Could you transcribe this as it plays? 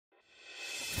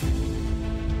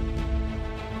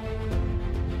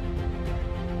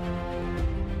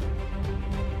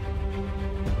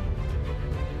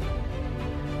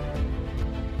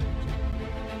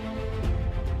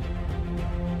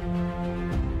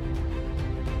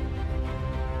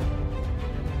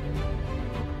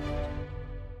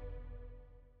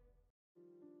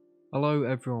Hello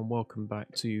everyone, welcome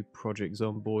back to Project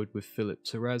Zomboid with Phillip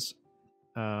Torres.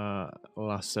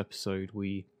 Last episode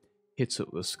we hit up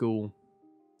the school,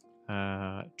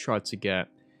 tried to get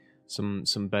some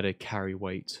better carry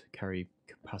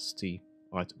capacity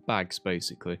bags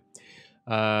basically.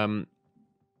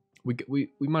 We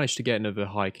managed to get another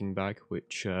hiking bag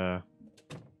which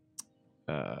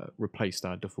replaced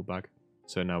our duffel bag,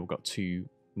 so now we've got two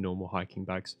normal hiking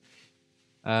bags.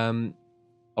 I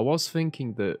was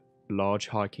thinking that large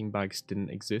hiking bags didn't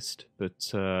exist, but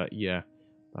yeah,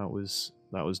 that was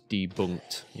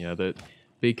debunked. Yeah, the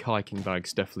big hiking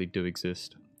bags definitely do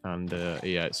exist, and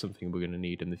yeah, it's something we're going to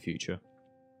need in the future.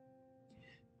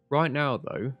 Right now,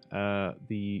 though,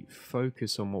 the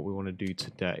focus on what we want to do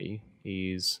today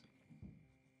is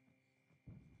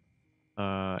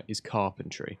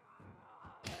carpentry.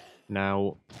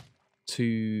 Now,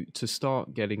 to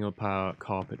start getting up our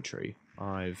carpentry,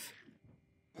 I've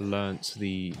learnt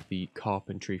the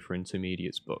Carpentry for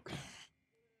Intermediates book,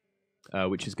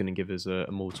 which is going to give us a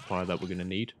multiplier that we're going to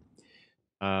need.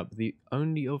 The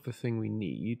only other thing we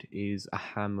need is a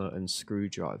hammer and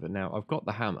screwdriver. Now, I've got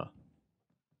the hammer.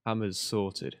 Hammer's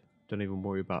sorted. Don't even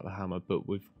worry about the hammer, but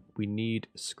we need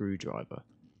a screwdriver.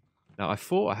 Now, I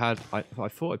thought I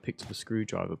thought I picked up a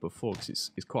screwdriver before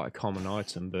because it's quite a common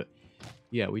item, but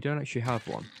yeah, we don't actually have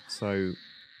one. So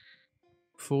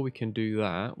before we can do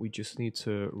that, we just need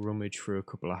to rummage through a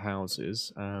couple of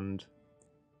houses and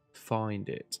find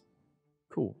it.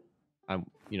 Cool. And,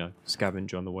 you know,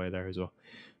 scavenge on the way there as well.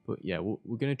 But yeah,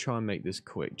 we're going to try and make this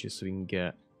quick just so we can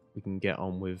get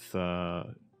on with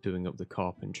doing up the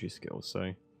carpentry skills. So,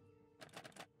 okay.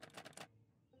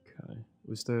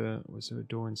 Was there a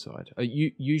door inside?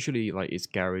 Usually, like, it's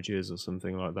garages or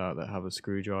something like that that have a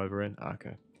screwdriver in.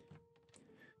 Okay.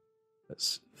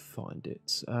 Let's find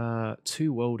it.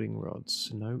 2 welding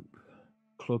rods. Nope.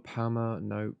 Club hammer.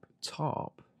 Nope.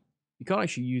 Tarp. You can't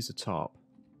actually use a tarp.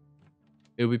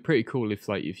 It would be pretty cool if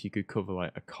you could cover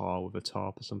like a car with a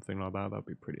tarp or something like that. That'd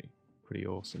be pretty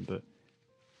awesome. But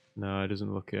no, it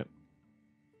doesn't look it.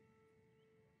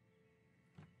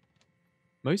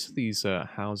 Most of these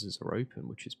houses are open,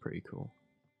 which is pretty cool.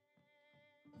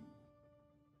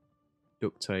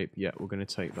 Duct tape. Yeah, we're going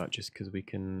to take that just because we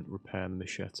can repair the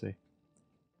machete.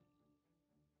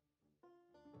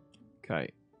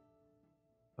 Okay.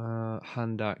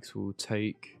 Hand axe will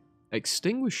take.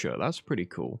 Extinguisher. That's pretty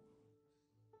cool.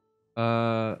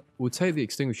 We'll take the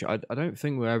extinguisher. I don't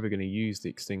think we're ever going to use the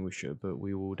extinguisher, but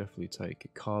we will definitely take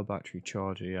a car battery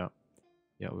charger. Yeah,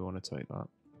 yeah, we want to take that.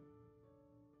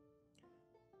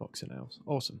 Box of nails.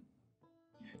 Awesome.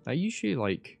 Now, usually,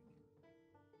 like,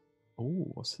 oh,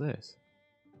 what's this?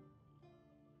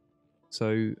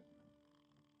 So,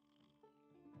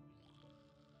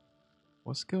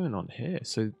 what's going on here?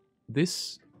 So,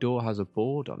 this door has a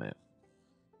board on it,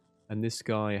 and this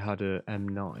guy had a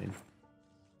M9.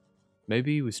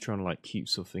 Maybe he was trying to, like, keep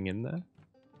something in there.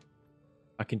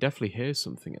 I can definitely hear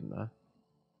something in there.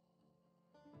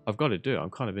 I've got to do it.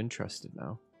 I'm kind of interested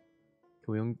now.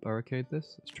 Can we unbarricade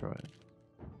this? Let's try it.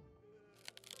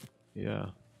 Yeah.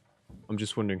 I'm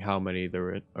just wondering how many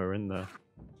there are in there.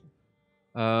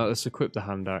 Let's equip the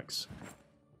hand axe.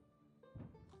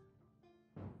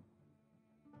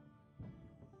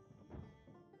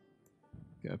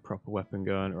 Get a proper weapon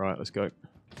going. Right, let's go.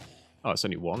 Oh, it's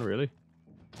only one, really?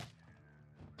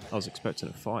 I was expecting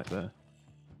a fight there.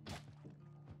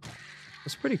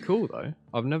 That's pretty cool, though.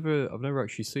 I've never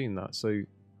actually seen that. So,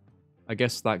 I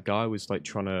guess that guy was like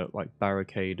trying to like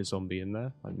barricade a zombie in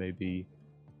there, like maybe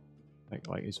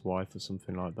like his wife or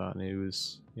something like that, and he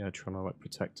was trying to like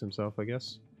protect himself. I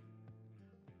guess.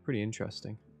 Pretty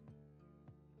interesting.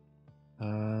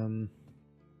 I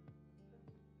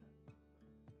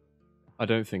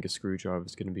don't think a screwdriver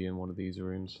is going to be in one of these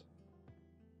rooms.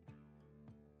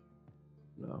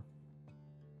 No.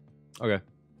 Okay.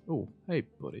 Oh, hey,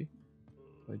 buddy.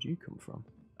 Where'd you come from?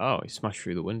 Oh, he smashed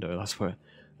through the window. That's where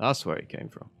he came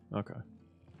from. Okay.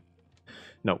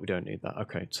 No, we don't need that.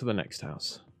 Okay, to the next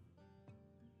house.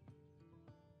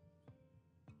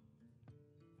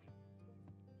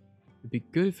 It'd be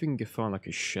good if we can find like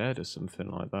a shed or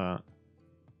something like that.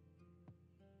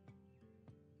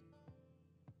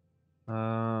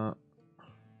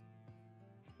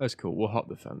 That's cool. We'll hop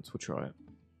the fence. We'll try it.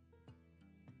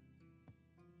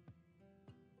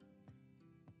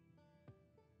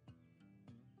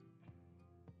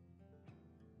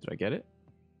 Did I get it?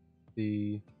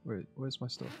 Where's my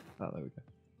stuff? Oh, there we go.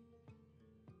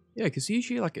 Yeah, because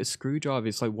usually like a screwdriver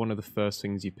is like one of the first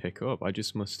things you pick up. I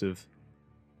just must have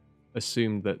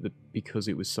assumed that because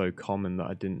it was so common that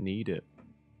I didn't need it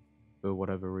for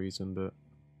whatever reason, but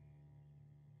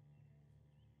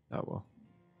Oh well.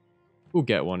 We'll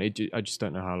get one. I just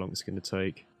don't know how long it's going to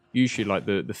take. Usually, like,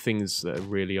 the things that are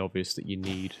really obvious that you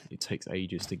need, it takes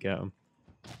ages to get them.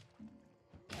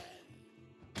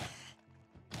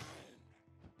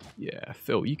 Yeah,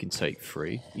 Phil, you can take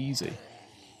 3. Easy.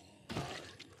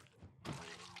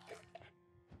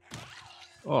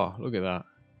 Oh, look at that.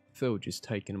 Phil just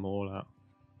taking them all out.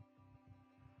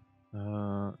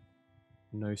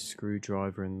 No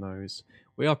screwdriver in those.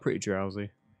 We are pretty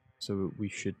drowsy, so we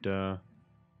should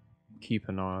keep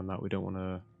an eye on that. We don't want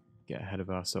to get ahead of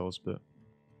ourselves, but...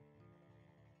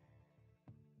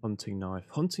 Hunting knife.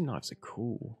 Hunting knives are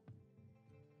cool.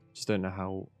 Just don't know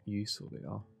how useful they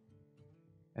are.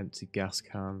 Empty gas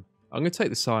can. I'm going to take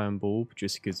the cyan bulb,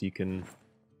 just because you can...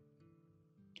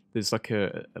 There's like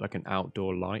an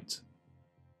outdoor light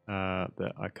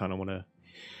that I kind of want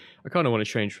to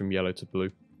change from yellow to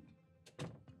blue.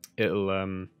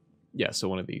 It'll yeah, so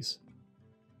one of these.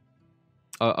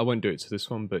 I won't do it to this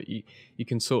one, but you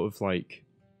can sort of like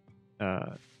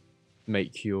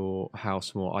make your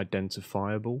house more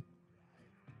identifiable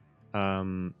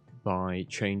by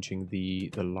changing the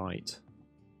light,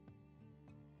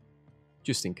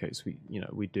 just in case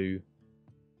we do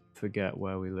forget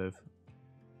where we live.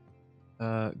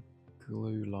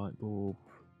 Glue light bulb.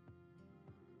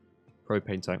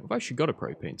 Propane tank. We've actually got a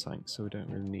propane tank, so we don't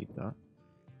really need that.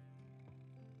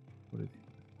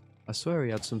 I swear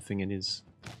he had something in his...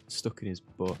 stuck in his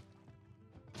butt.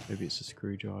 Maybe it's a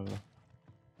screwdriver.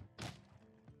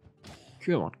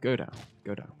 Come on, go down.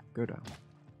 Go down. Go down.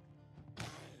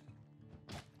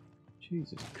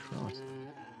 Jesus Christ.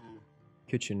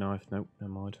 Kitchen knife. Nope,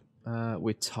 never mind.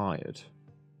 We're tired.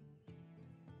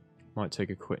 Might take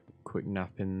a quick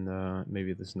nap in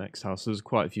maybe this next house. There's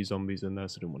quite a few zombies in there,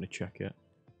 so I didn't want to check it.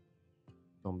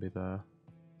 Zombie there.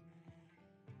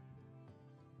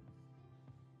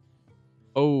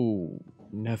 Oh,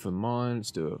 never mind.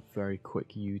 Let's do a very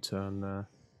quick U-turn there.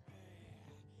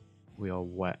 We are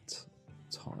wet.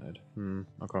 Tired.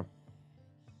 Okay.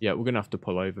 Yeah, we're going to have to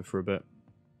pull over for a bit.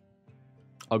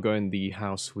 I'll go in the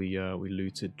house we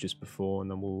looted just before,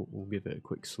 and then we'll give it a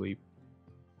quick sleep.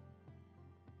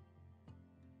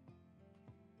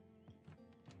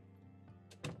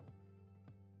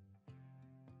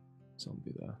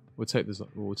 Zombie there. We'll take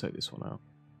this one out.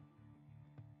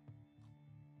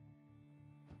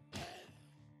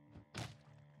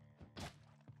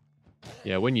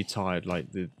 Yeah, when you're tired, like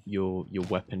your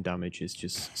weapon damage is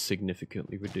just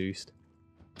significantly reduced.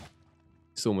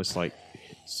 It's almost like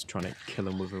it's trying to kill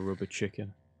him with a rubber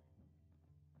chicken.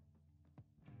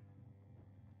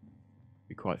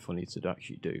 Be quite funny to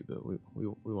actually do, but we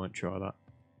won't try that.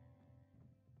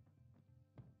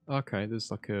 Okay,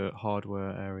 there's like a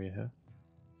hardware area here.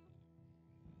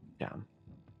 Damn.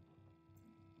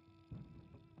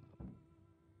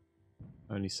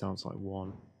 Only sounds like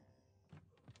one.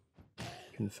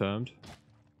 Confirmed.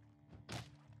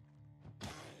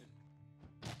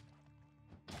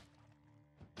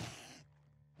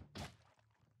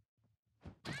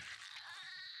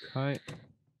 Okay.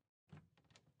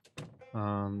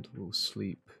 And we'll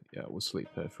sleep. Yeah, we'll sleep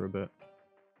here for a bit.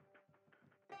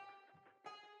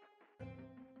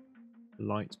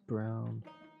 Light brown.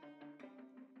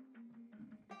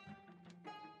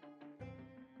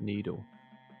 Needle.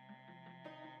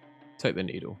 Take the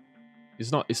needle.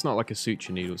 It's not like a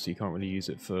suture needle, so you can't really use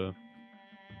it for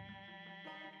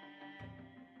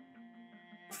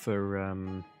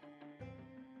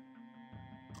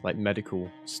like medical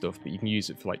stuff, but you can use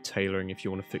it for like tailoring if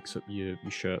you want to fix up your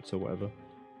shirts or whatever.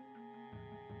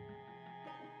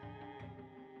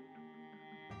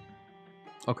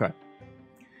 Okay.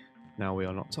 Now we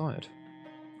are not tired.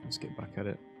 Let's get back at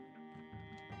it.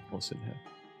 What's in here?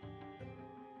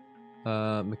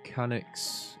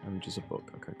 Mechanics and just a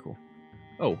book. Okay, cool.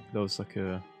 Oh, there was like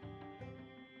a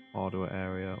hardware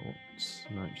area. Oops,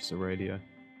 no, just a radio.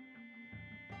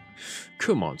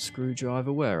 Come on,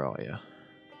 screwdriver, where are you?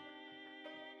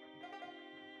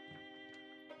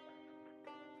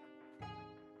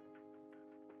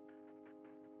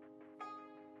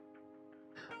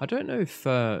 I don't know if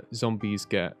zombies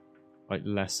get like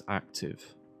less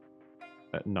active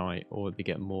at night or they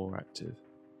get more active.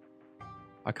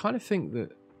 I kind of think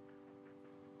that,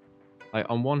 like,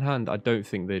 on one hand, I don't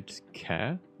think they'd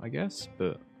care, I guess,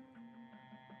 but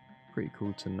pretty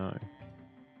cool to know.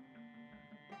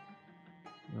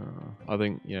 I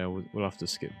think, yeah, we'll have to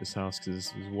skip this house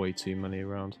because there's way too many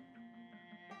around.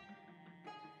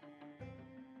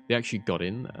 They actually got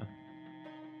in there.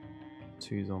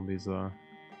 2 zombies there.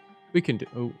 We can do...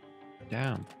 Oh,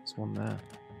 damn, there's one there.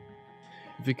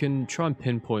 If we can try and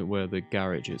pinpoint where the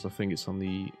garage is, I think it's on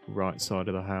the right side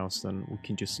of the house, then we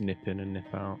can just nip in and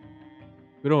nip out.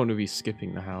 We don't want to be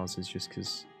skipping the houses just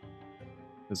because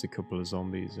there's a couple of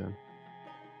zombies in.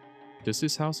 Does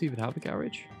this house even have a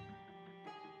garage?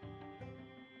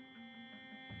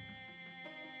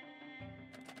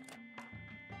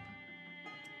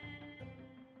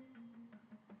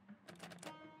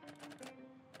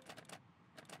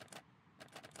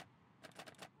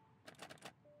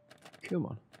 Come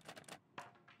on.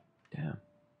 Damn.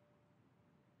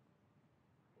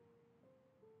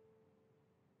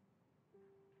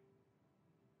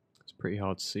 It's pretty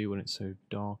hard to see when it's so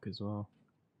dark as well.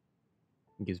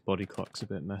 I think his body clock's a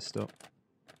bit messed up.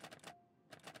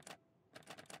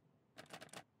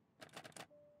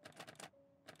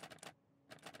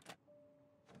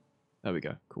 There we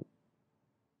go, cool.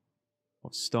 I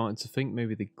was starting to think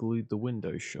maybe they glued the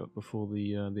window shut before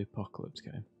the apocalypse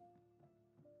came.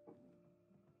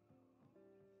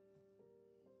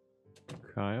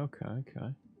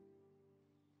 Okay.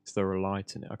 Is there a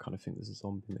light in it? I kind of think there's a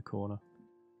zombie in the corner.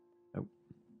 Oh.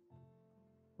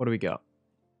 What do we got?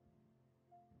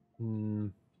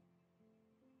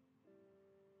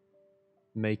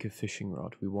 Make a fishing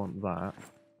rod. We want that.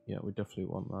 Yeah, we definitely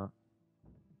want that.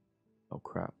 Oh,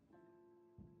 crap.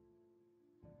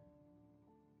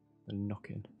 A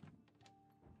knock-in.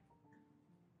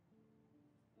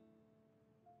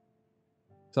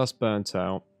 So that's burnt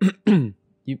out.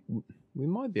 We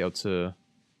might be able to...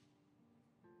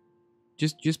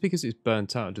 Just because it's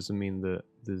burnt out doesn't mean that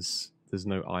there's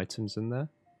no items in there.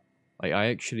 Like, I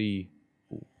actually...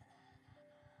 Ooh.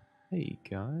 Hey,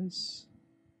 guys.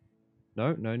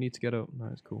 No need to get up. No,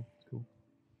 it's cool. It's cool.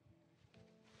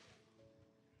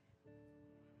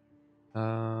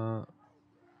 Oh,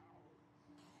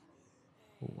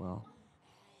 wow.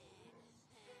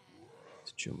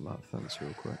 Let's jump that fence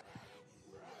real quick.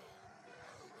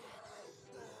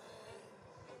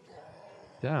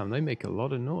 Damn, they make a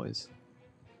lot of noise.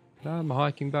 Can I have my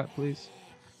hiking back, please?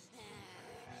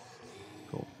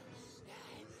 Cool.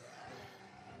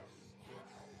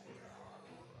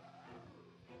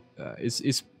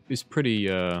 It's pretty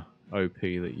OP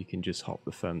that you can just hop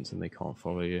the fence and they can't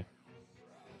follow you.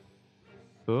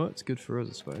 But it's good for us,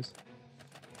 I suppose.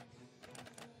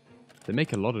 They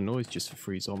make a lot of noise just for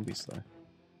free zombies, though.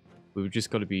 We've just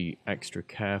got to be extra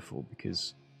careful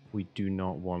because we do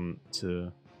not want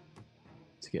to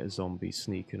get a zombie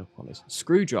sneaking up on us.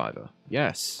 Screwdriver,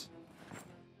 yes.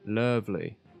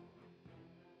 Lovely.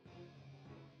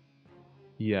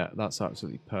 Yeah, that's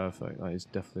absolutely perfect. That is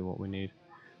definitely what we need.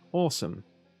 Awesome.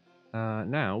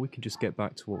 Now we can just get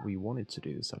back to what we wanted to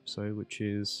do this episode, which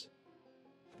is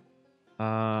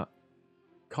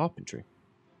carpentry.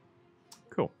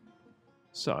 Cool.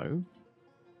 So,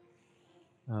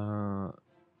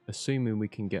 assuming we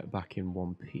can get back in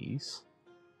one piece,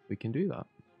 we can do that.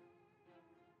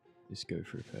 Just go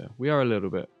through here. We are a little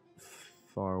bit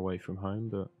far away from home,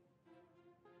 but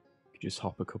just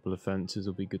hop a couple of fences,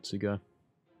 will be good to go.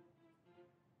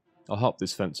 I'll hop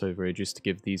this fence over here just to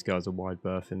give these guys a wide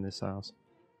berth in this house.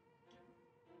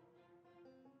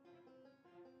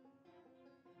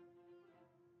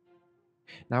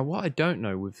 Now, what I don't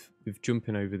know with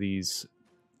jumping over these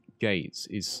gates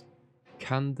is,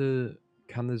 can the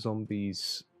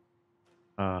zombies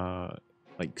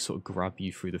like sort of grab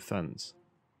you through the fence?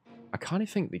 I kind of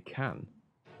think they can,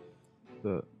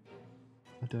 but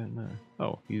I don't know.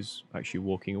 Oh, he's actually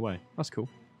walking away. That's cool.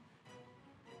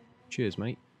 Cheers,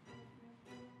 mate.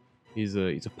 He's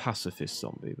a pacifist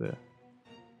zombie.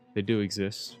 They do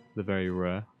exist. They're very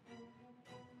rare.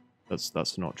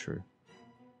 That's not true.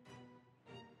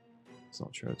 It's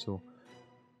not true at all.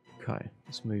 Okay,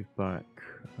 let's move back.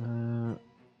 Oh,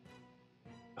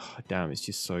 damn, it's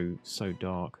just so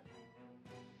dark.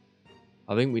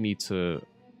 I think we need to...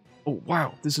 Oh,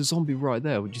 wow, there's a zombie right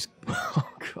there. We just... Oh,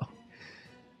 God.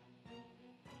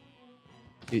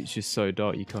 It's just so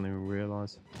dark you can't even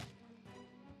realise.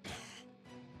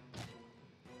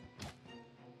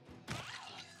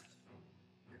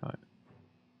 Okay.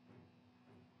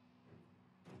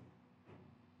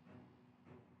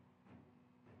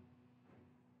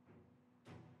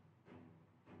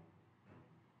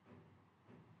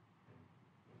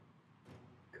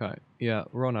 Okay, yeah,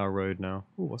 we're on our road now.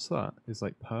 Oh, what's that? There's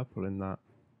like purple in that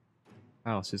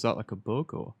house. Is that like a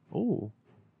bug or... Oh,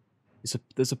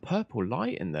 there's a purple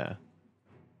light in there.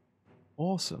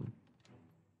 Awesome.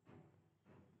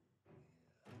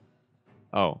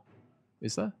 Oh,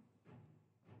 is there?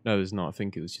 No, there's not. I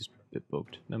think it was just a bit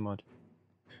bugged. Never mind.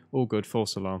 All good.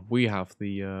 False alarm. We have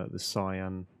the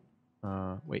cyan.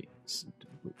 Wait,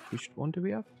 which one do we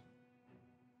have?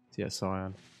 Yeah,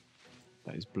 cyan.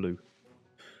 That is blue.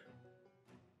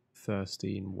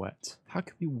 Thirsty and wet. How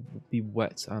can you be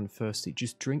wet and thirsty?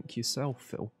 Just drink yourself,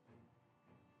 Phil.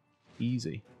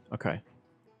 Easy. Okay.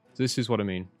 So this is what I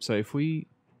mean. So if we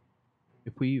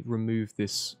remove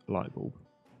this light bulb,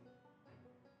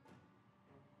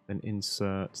 then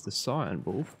insert the cyan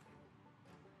bulb.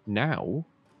 Now,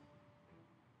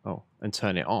 oh, and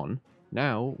turn it on.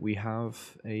 Now we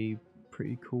have a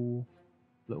pretty cool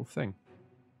little thing.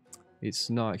 It's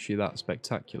not actually that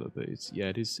spectacular, but it's, yeah,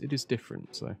 it is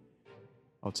different. So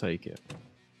I'll take it.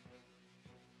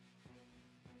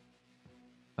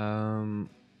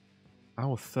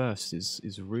 Our thirst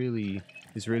is really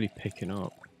picking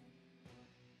up.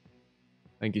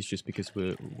 I think it's just because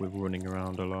we're running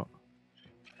around a lot.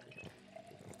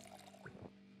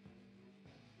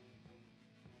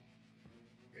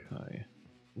 Okay.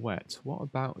 Wet. What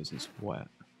about is this wet?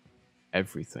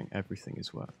 Everything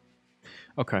is wet.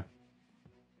 Okay.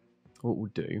 What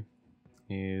we'll do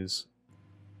is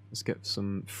let's get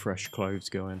some fresh clothes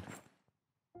going.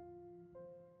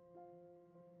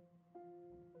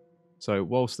 So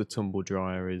whilst the tumble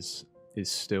dryer is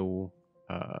still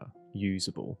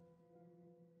usable,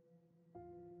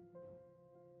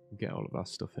 we'll get all of our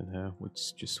stuff in here. We'll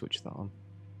just switch that on,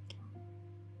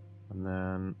 and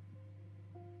then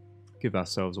give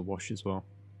ourselves a wash as well.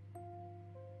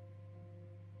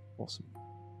 Awesome.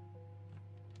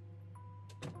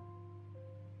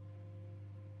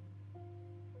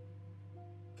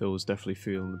 Phil's definitely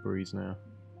feeling the breeze now.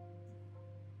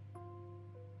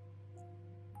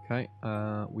 Okay,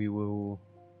 we will...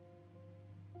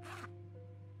 Do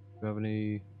we have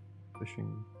any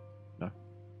fishing? No.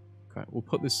 Okay, we'll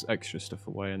put this extra stuff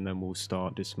away and then we'll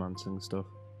start dismantling stuff.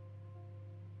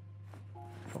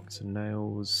 Box of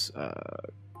nails.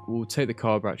 We'll take the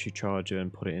car battery charger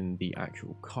and put it in the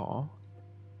actual car.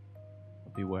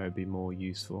 That'll be where it'd be more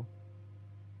useful.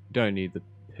 Don't need the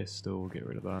pistol, we'll get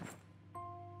rid of that.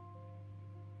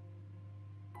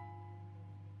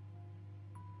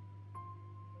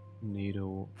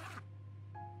 Needle.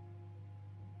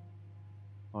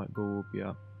 Light bulb,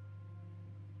 yeah.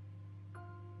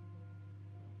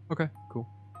 Okay, cool.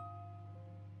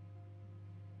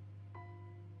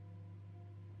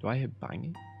 Do I hear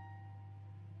banging?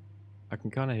 I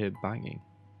can kind of hear banging.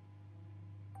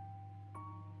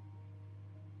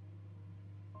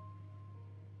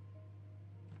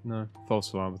 No,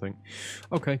 false alarm, I think.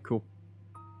 Okay, cool.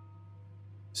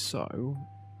 So,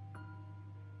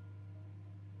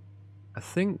 I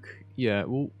think, yeah,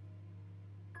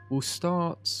 we'll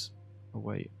start... Oh,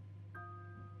 wait.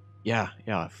 Yeah,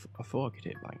 I thought I could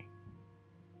hear banging.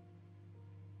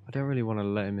 I don't really want to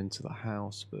let him into the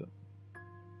house, but...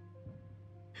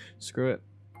 Screw it.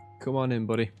 Come on in,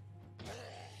 buddy.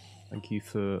 Thank you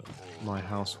for my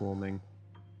housewarming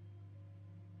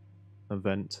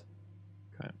event.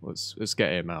 Okay, let's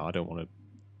get him out. I don't want a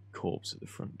corpse at the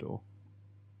front door.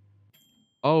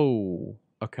 Oh,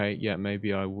 okay, yeah,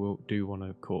 maybe I do want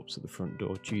a corpse at the front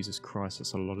door. Jesus Christ,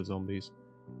 that's a lot of zombies.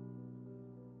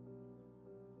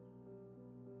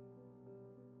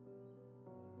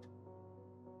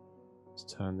 Let's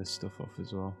turn this stuff off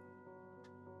as well.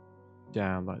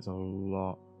 Damn, that is a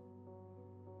lot.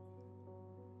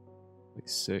 Like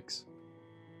 6.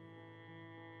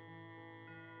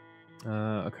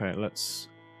 Okay, we'll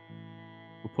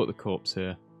put the corpse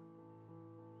here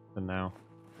for now.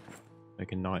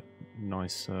 Make a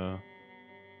nice,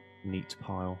 neat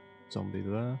pile. Zombie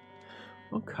there.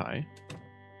 Okay.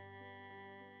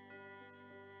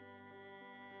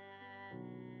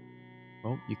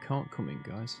 Well, you can't come in,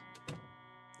 guys.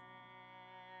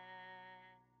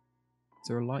 Is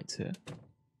there a light here?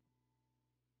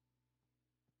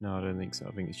 No, I don't think so.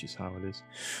 I think it's just how it is.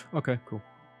 Okay, cool.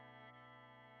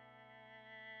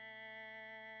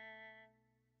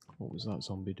 What was that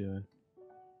zombie doing?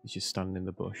 He's just standing in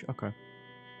the bush. Okay.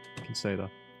 You can say that.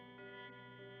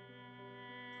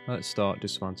 Let's start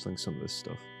dismantling some of this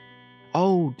stuff.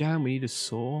 Oh, damn, we need a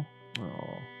saw.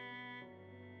 Oh.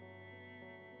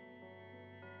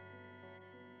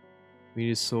 We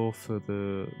need a saw for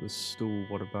the stool.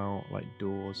 What about, like,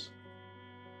 doors?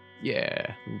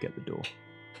 Yeah, we can get the door.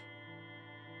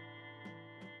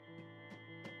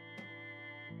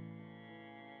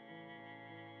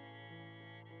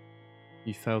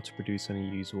 You failed to produce any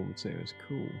usable materials.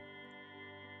 Cool.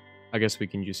 I guess we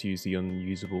can just use the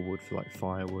unusable wood for, like,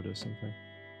 firewood or something.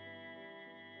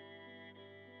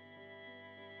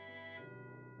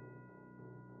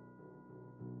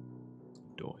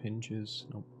 Door hinges.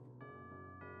 Nope.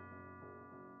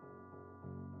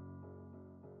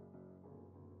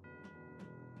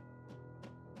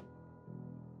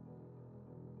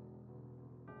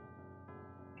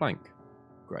 Plank.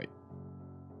 Great.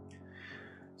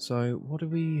 So what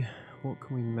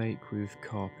can we make with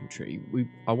carpentry?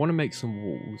 I want to make some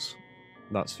walls,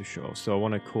 that's for sure. So I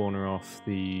want to corner off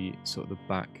the sort of the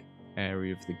back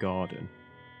area of the garden,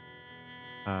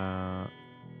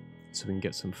 so we can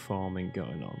get some farming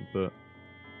going on.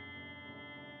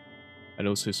 And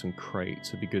also some crates.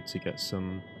 It'd be good to get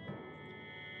some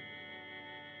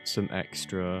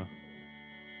extra.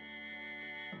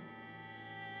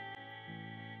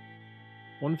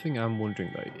 One thing I'm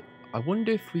wondering though, I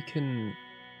wonder if you can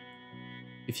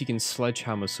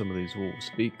sledgehammer some of these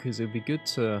walls, because it'd be good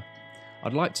to.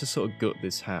 I'd like to sort of gut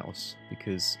this house,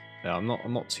 because I'm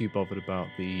not too bothered about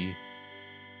the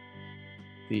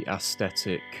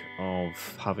aesthetic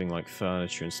of having like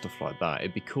furniture and stuff like that.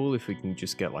 It'd be cool if we can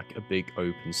just get like a big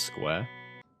open square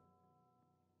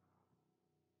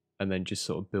and then just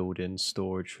sort of build in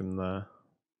storage from there.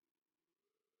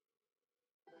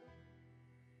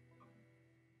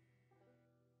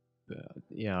 But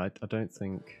yeah, I don't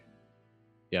think.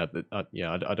 Yeah,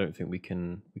 I don't think we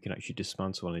can actually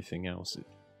dismantle anything else.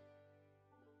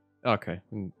 Okay,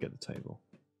 we can get the table.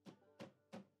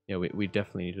 Yeah, we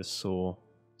definitely need a saw.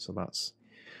 So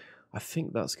I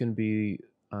think that's going to be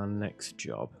our next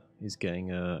job, is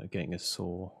getting a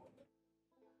saw.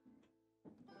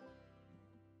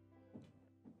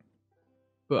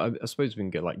 But I suppose we can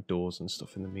get like doors and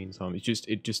stuff in the meantime.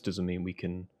 It just doesn't mean we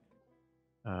can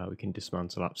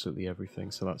dismantle absolutely everything.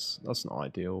 So that's not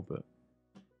ideal, but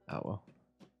oh well.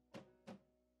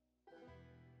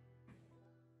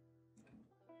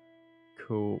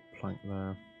 Cool, plank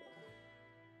there.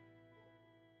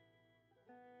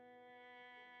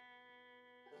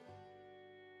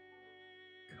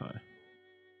 Okay.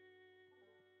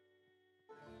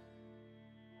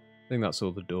 I think that's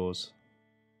all the doors.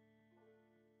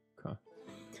 Okay.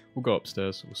 We'll go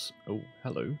upstairs. Oh,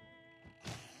 hello.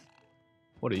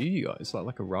 What are you guys?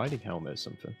 Like a riding helmet or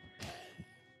something?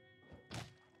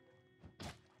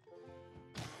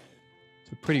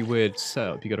 It's a pretty weird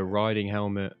setup. You got a riding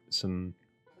helmet, some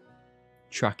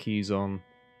trackies on.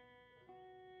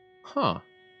 Huh.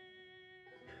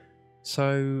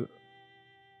 So,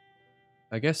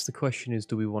 I guess the question is,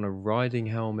 do we want a riding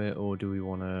helmet or do we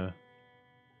want a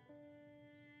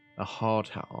hard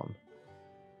hat on?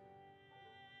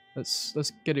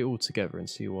 Let's get it all together and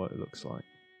see what it looks like.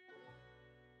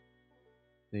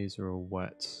 These are all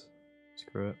wet.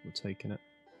 Screw it, we're taking it.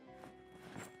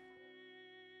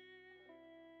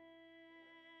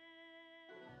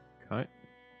 Okay.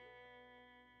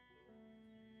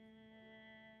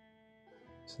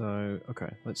 So, okay,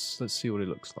 let's see what it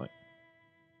looks like.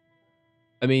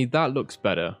 I mean, that looks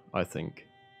better, I think,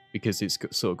 because it's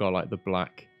sort of got like the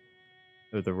black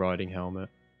of the riding helmet.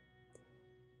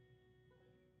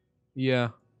 Yeah,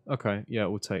 okay, yeah,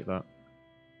 we'll take that.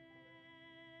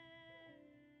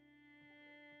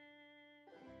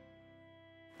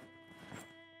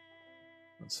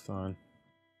 That's fine.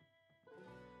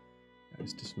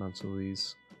 Let's dismantle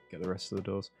these, get the rest of the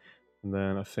doors. And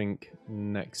then I think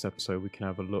next episode we can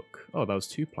have a look. Oh, that was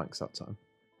 2 planks that time.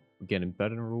 We're getting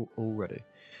better already.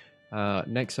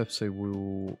 Next episode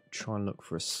we'll try and look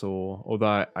for a saw.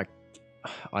 Although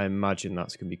I imagine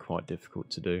that's going to be quite difficult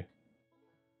to do.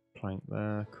 Plank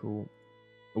there, cool.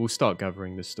 We'll start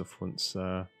gathering this stuff once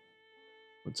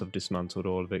I've dismantled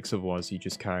all of it, because otherwise you're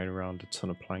just carrying around a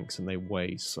ton of planks and they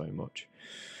weigh so much.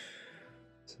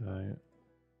 So,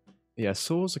 yeah,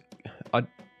 saws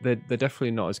they're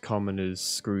definitely not as common as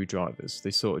screwdrivers.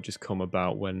 They sort of just come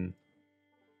about when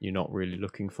you're not really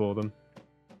looking for them.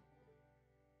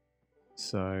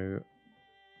 So,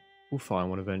 we'll find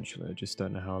one eventually. I just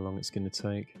don't know how long it's going to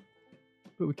take.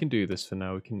 But we can do this for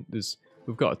now.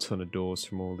 We've got a ton of doors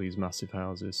from all these massive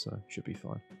houses, so it should be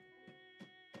fine.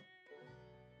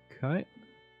 Okay,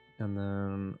 and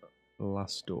then the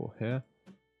last door here.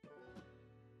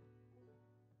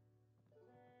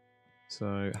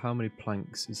 So how many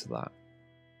planks is that?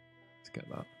 Let's get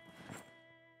that.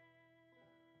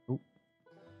 Oh.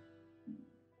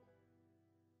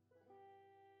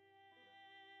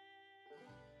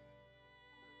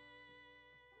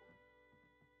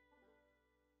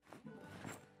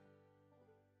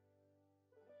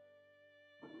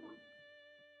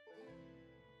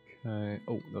 Okay.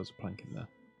 Oh, there was a plank in there.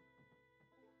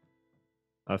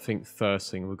 I think first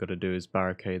thing we've got to do is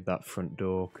barricade that front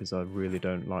door, because I really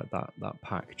don't like that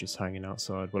pack just hanging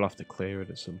outside. We'll have to clear it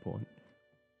at some point.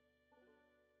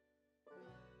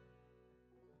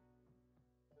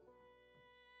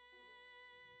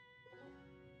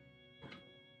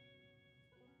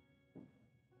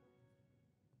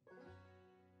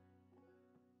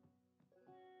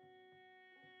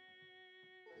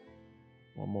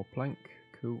 One more plank.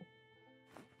 Cool.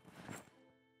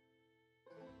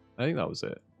 I think that was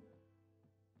it.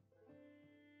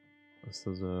 Unless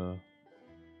there's a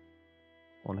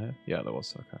one here. Yeah, there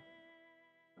was. Okay.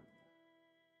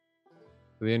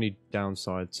 The only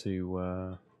downside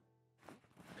to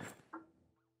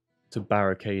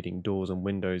barricading doors and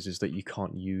windows is that you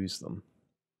can't use them.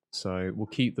 So we'll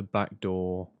keep the back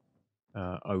door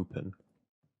open.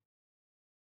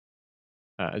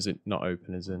 As in, not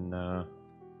open, as in... oh,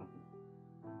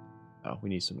 we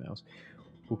need something else.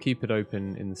 We'll keep it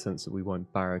open in the sense that we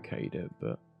won't barricade it,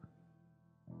 but...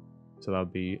 So that'll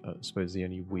be, I suppose, the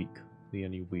only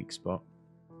weak spot.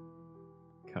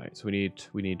 Okay, so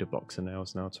we need a box of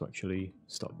nails now to actually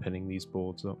start pinning these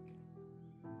boards up.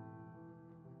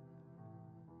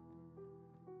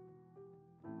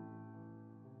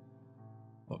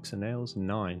 Box of nails,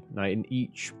 9. Now in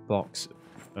each box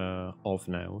of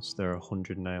nails there are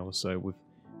 100 nails, so we've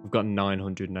got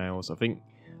 900 nails. I think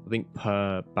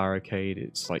per barricade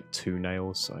it's like 2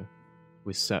 nails, so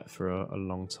we're set for a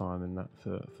long time in that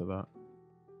for that.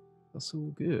 That's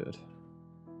all good.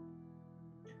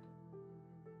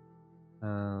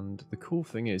 And the cool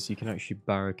thing is you can actually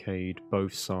barricade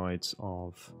both sides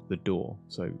of the door.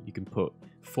 So you can put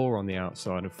 4 on the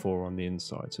outside and 4 on the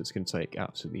inside. So it's going to take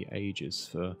absolutely ages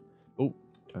for... Oh,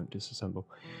 don't disassemble.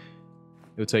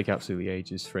 It'll take absolutely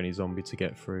ages for any zombie to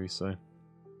get through, so...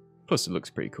 Plus it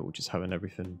looks pretty cool just having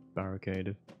everything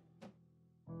barricaded.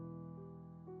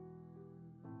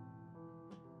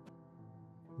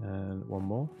 And one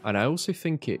more. And I also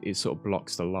think it sort of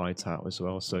blocks the light out as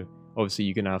well, so... Obviously,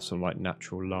 you're going to have some like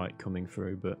natural light coming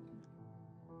through, but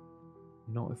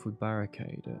not if we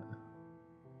barricade it.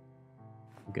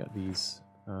 We'll get these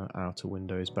outer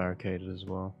windows barricaded as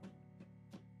well.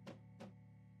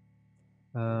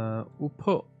 We'll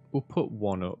put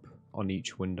 1 up on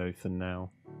each window for now.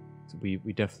 So we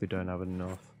definitely don't have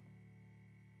enough.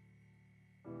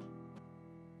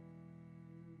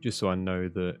 Just so I know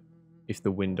that if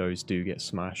the windows do get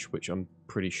smashed, which I'm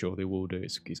pretty sure they will do,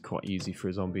 it's quite easy for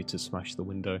a zombie to smash the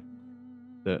window.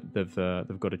 That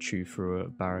they've got to chew through a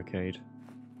barricade.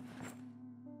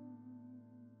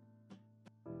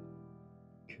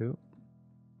 Cool.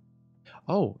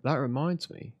 Oh, that reminds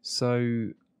me. So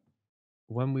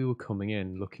when we were coming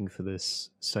in looking for this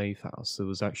safe house, there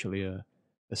was actually a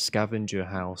scavenger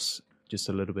house just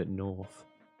a little bit north.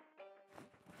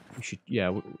 We should,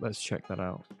 yeah, let's check that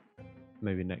out.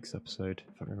 Maybe next episode,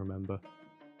 if I can remember.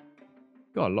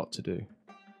 Got a lot to do.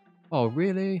 Oh,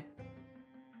 really?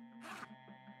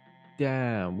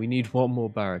 Damn, we need 1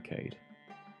 more barricade.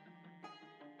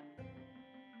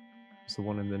 Is the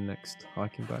one in the next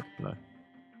hiking bag? No.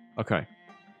 Okay.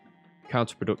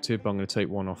 Counterproductive, but I'm going to take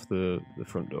 1 off the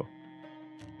front door.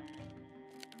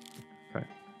 Okay.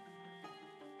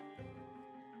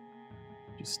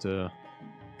 Just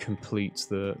completes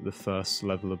the first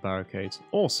level of barricades.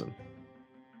 Awesome.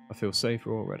 I feel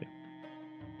safer already.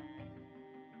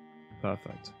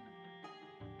 Perfect.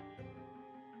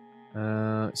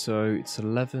 So it's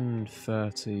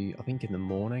 11:30, I think, in the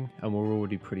morning, and we're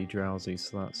already pretty drowsy.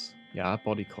 So that's, yeah, our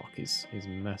body clock is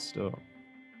messed up.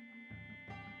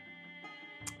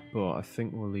 But I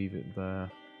think we'll leave it there.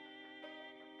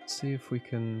 See if we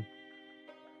can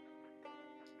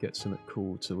get something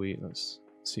cool to eat. Let's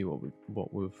see what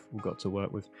we've got to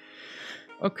work with.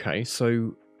 Okay,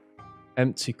 so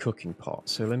empty cooking pot.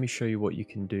 So let me show you what you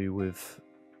can do with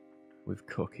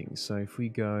cooking. So if we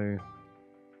go,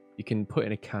 you can put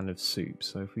in a can of soup.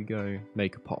 So if we go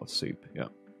make a pot of soup, yeah.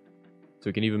 So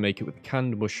we can either make it with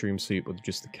canned mushroom soup or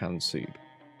just the canned soup.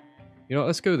 You know what,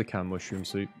 let's go with the canned mushroom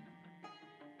soup.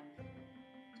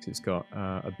 It's got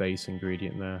a base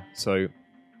ingredient there. So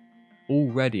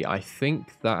already I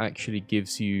think that actually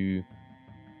gives you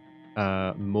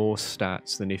more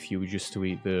stats than if you were just to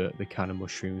eat the can of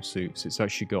mushroom soups. It's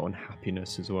actually got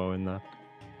unhappiness as well in there.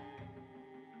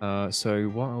 So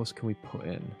what else can we put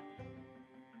in?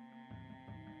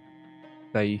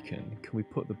 Bacon. Can we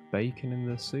put the bacon in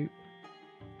the soup?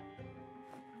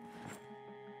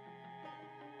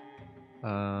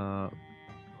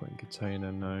 Put in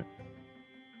container, no.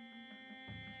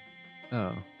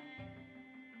 Oh.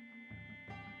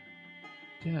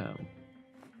 Damn.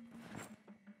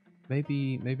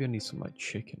 Maybe I need some like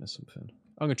chicken or something.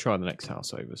 I'm gonna try the next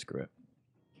house over, screw it.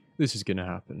 This is gonna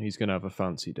happen. He's gonna have a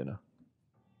fancy dinner.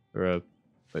 Or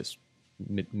it's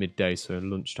midday, so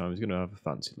lunchtime. He's gonna have a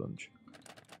fancy lunch.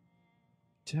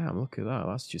 Damn, look at that.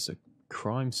 That's just a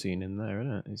crime scene in there,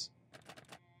 isn't it? It's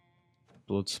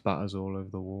blood spatters all over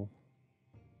the wall.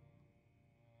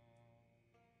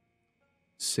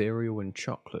 Cereal and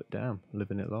chocolate, damn,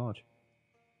 living it large.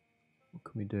 What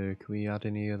can we do? Can we add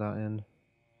any of that in?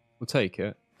 We'll take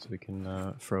it so we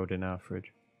can throw it in our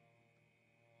fridge.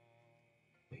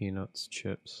 Peanuts,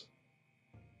 chips.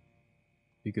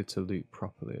 Be good to loot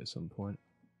properly at some point.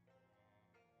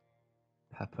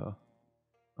 Pepper.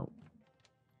 Oh.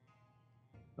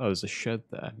 Oh, there's a shed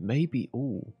there. Maybe.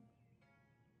 Ooh.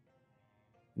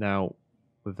 Now,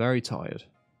 we're very tired,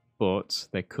 but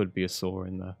there could be a saw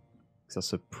in there. Because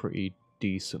that's a pretty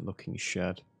decent looking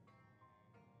shed.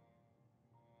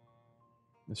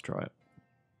 Let's try it.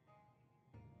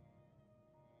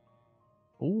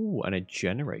 Ooh, and a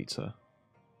generator.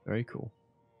 Very cool.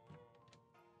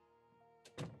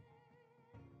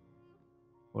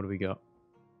 What do we got?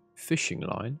 Fishing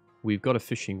line. We've got a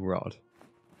fishing rod.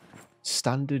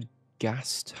 Standard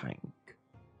gas tank.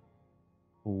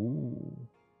 Ooh.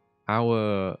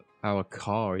 Our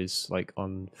car is like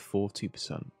on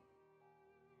 40%.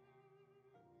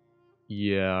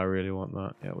 Yeah, I really want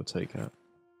that. Yeah, we'll take it.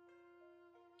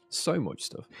 So much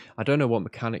stuff. I don't know what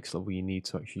mechanics level you need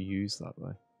to actually use that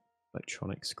though.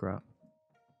 Electronic scrap.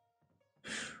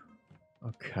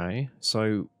 Okay,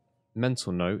 so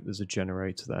mental note, there's a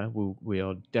generator there. We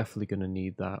are definitely going to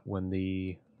need that when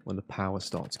the power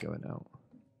starts going out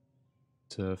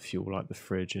to fuel like the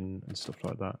fridge and stuff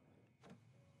like that.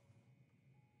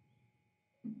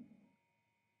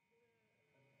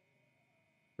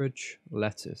 Fridge,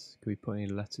 lettuce. Can we put any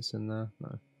lettuce in there?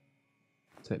 No.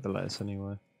 Take the lettuce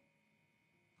anyway.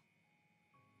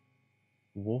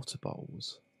 Water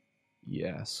bowls.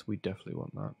 Yes, we definitely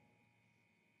want that.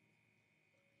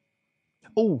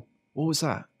 Oh, what was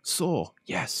that? Saw.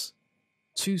 Yes.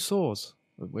 2 saws.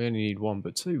 We only need 1,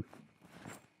 but 2. You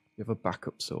have a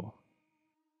backup saw.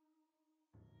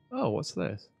 Oh, what's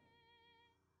this?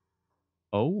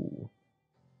 Oh.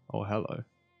 Oh, hello.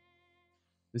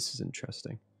 This is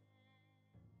interesting.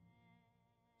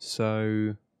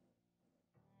 So,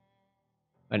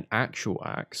 an actual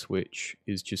axe, which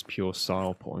is just pure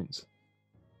style points.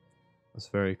 That's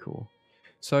very cool.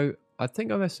 So, I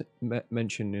think I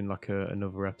mentioned in like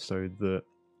another episode that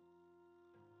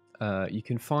you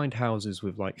can find houses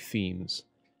with like themes.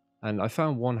 And I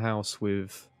found one house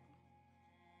with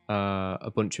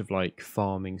a bunch of like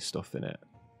farming stuff in it.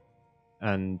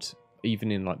 And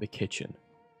even in like the kitchen.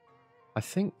 I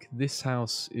think this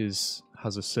house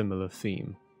has a similar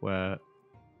theme where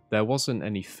there wasn't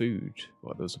any food.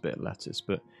 Well, there was a bit of lettuce,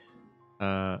 but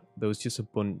there was just a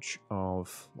bunch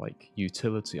of like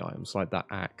utility items like that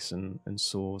axe and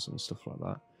saws and stuff like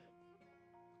that.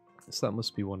 So that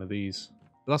must be one of these.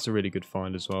 But that's a really good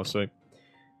find as well. So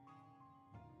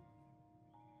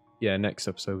yeah, next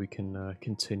episode we can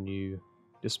continue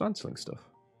dismantling stuff.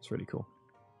 It's really cool.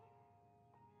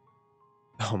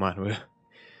 Oh man,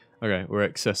 we're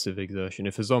excessive exertion.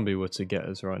 If a zombie were to get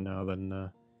us right now,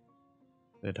 then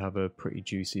they'd have a pretty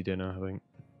juicy dinner, I think.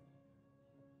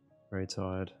 Very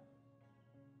tired.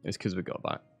 It's because we got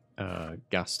that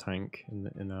gas tank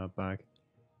in our bag.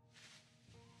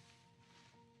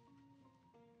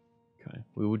 Okay,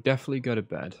 we will definitely go to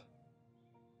bed.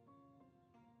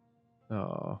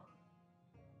 Oh,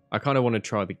 I kind of want to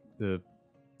try the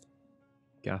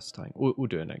gas tank. We'll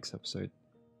do it next episode.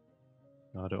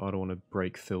 No, I don't want to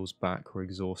break Phil's back. We're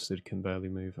exhausted, can barely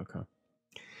move. Okay.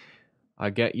 I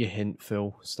get your hint,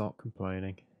 Phil. Stop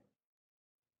complaining.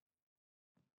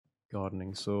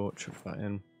 Gardening saw, chuck that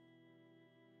in.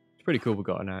 It's pretty cool we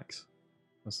got an axe.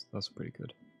 That's pretty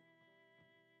good.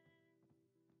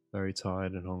 Very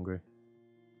tired and hungry.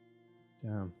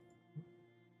 Damn.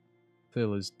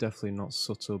 Phil is definitely not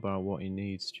subtle about what he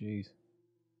needs, jeez.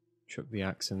 Chuck the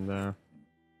axe in there.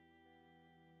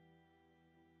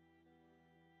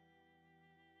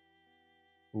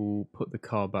 We'll put the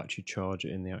car battery charger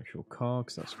in the actual car,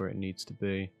 because that's where it needs to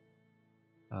be.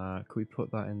 Can we put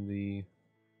that in the...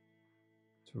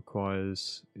 It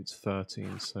requires... It's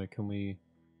 13, so can we...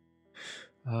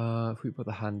 if we put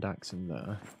the hand axe in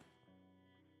there...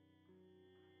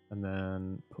 And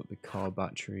then put the car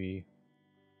battery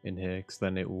in here, because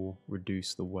then it will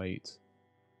reduce the weight.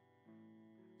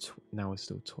 Now it's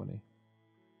still 20.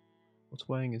 What's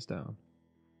weighing us down?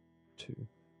 2.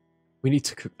 We need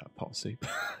to cook that pot soup.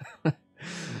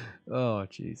 Oh,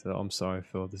 jeez. I'm sorry,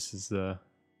 Phil. This is... I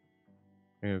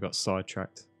think I got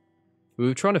sidetracked. We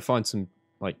were trying to find some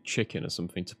like chicken or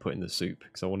something to put in the soup,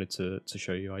 because I wanted to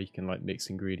show you how you can like mix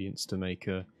ingredients to make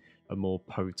a more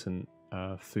potent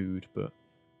food, but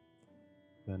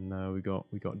then we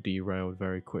got derailed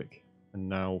very quick, and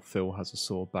now Phil has a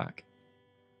sore back.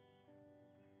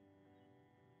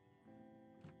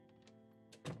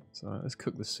 So let's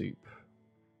cook the soup.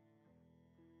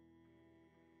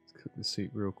 Let's cook the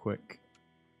soup real quick.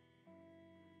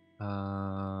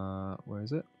 Where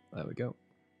is it? There we go.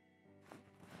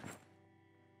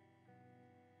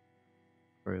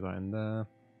 Throw that in there,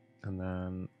 and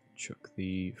then chuck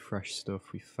the fresh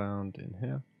stuff we found in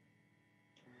here.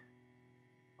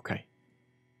 Okay.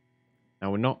 Now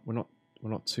we're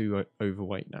not too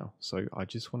overweight now, so I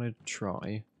just want to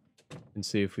try and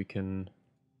see if we can.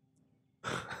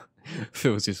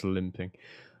 Phil's just limping.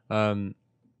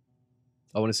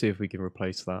 I want to see if we can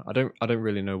replace that. I don't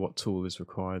really know what tool is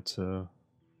required to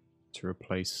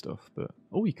replace stuff, but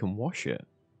oh, you can wash it.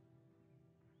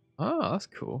 Ah, that's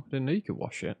cool. I didn't know you could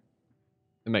wash it.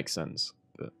 It makes sense,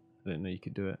 but I didn't know you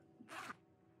could do it.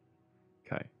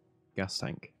 Okay, gas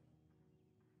tank.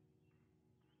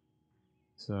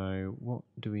 So what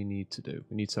do we need to do?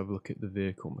 We need to have a look at the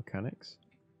vehicle mechanics.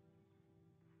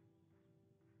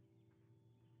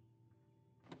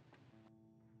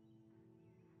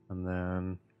 And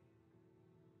then,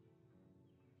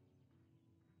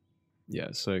 yeah,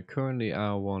 so currently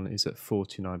our one is at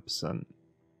 49%.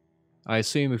 I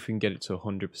assume if we can get it to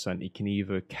 100%, it can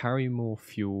either carry more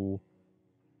fuel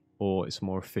or it's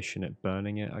more efficient at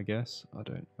burning it, I guess. I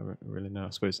don't really know.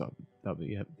 I suppose that'd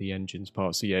be the engine's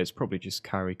part. So yeah, it's probably just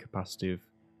carry capacity of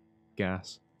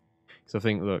gas. Because I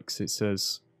think, look, it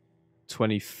says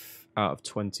 20 out of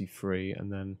 23,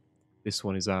 and then this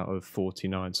one is out of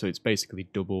 49. So it's basically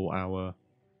double our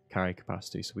carry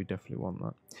capacity. So we definitely want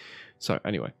that. So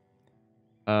anyway,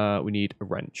 we need a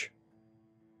wrench.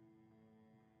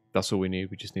 That's all we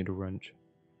need. We just need a wrench.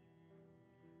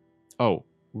 Oh,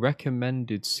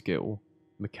 recommended skill,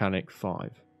 mechanic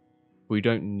 5. We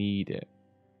don't need it.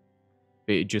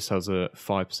 It just has a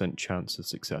 5% chance of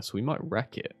success. We might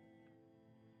wreck it.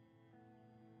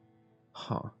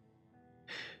 Huh.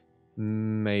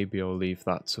 Maybe I'll leave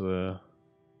that to a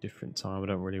different time. I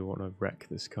don't really want to wreck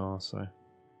this car, so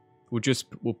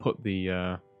we'll put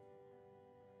the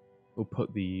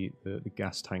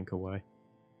gas tank away.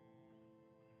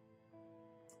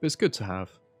 But it's good to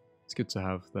have. It's good to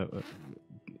have that.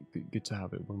 Good to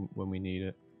have it when we need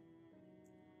it.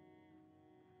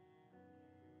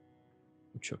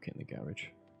 We'll chuck it in the garage.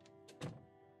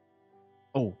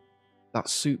 Oh, that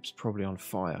soup's probably on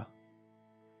fire.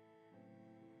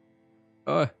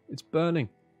 Oh, it's burning.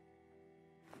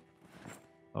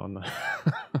 Oh no.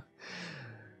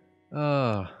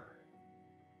 Ah.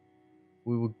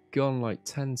 We were gone like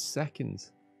 10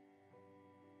 seconds.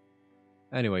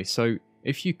 Anyway, so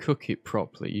if you cook it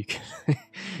properly, you can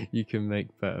you can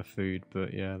make better food,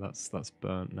 but yeah, that's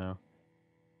burnt now.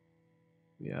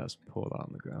 Yeah, let's pour that on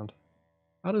the ground.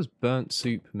 How does burnt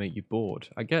soup make you bored?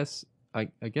 I guess I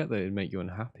get that it'd make you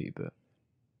unhappy, but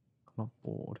I'm not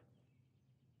bored.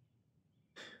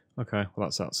 Okay, well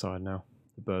that's outside now.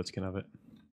 The birds can have it.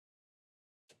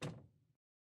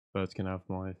 Birds can have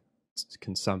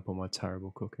can sample my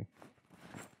terrible cooking.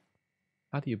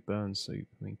 How do you burn soup?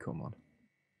 I mean, come on.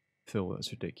 Phil,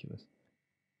 that's ridiculous.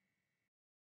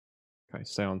 Okay,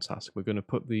 stay on task. We're going to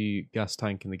put the gas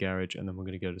tank in the garage and then we're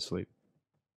going to go to sleep.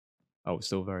 Oh, we're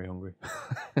still very hungry.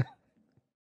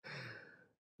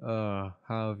 How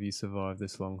have you survived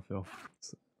this long, Phil?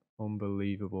 It's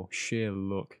unbelievable. Sheer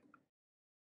luck.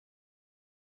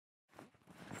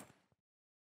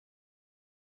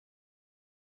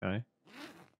 Okay.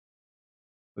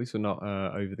 At least we're not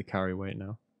over the carry weight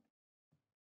now.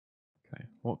 Okay,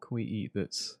 what can we eat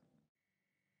that's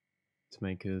to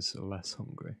make us less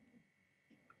hungry?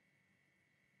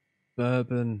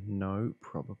 Bourbon? No,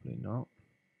 probably not.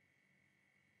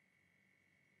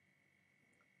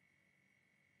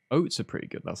 Oats are pretty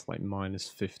good. That's like minus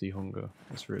 50 hunger.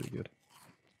 That's really good.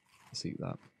 Let's eat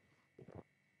that.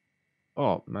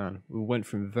 Oh man, we went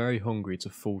from very hungry to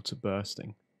full to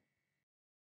bursting.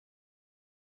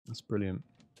 That's brilliant.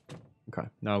 Okay,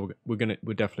 now we're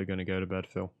definitely gonna go to bed,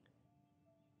 Phil.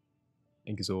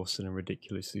 Exhausted and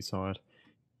ridiculously tired.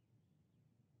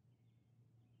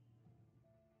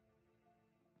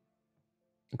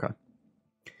 Okay.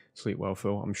 Sleep well,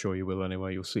 Phil. I'm sure you will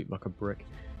anyway. You'll sleep like a brick.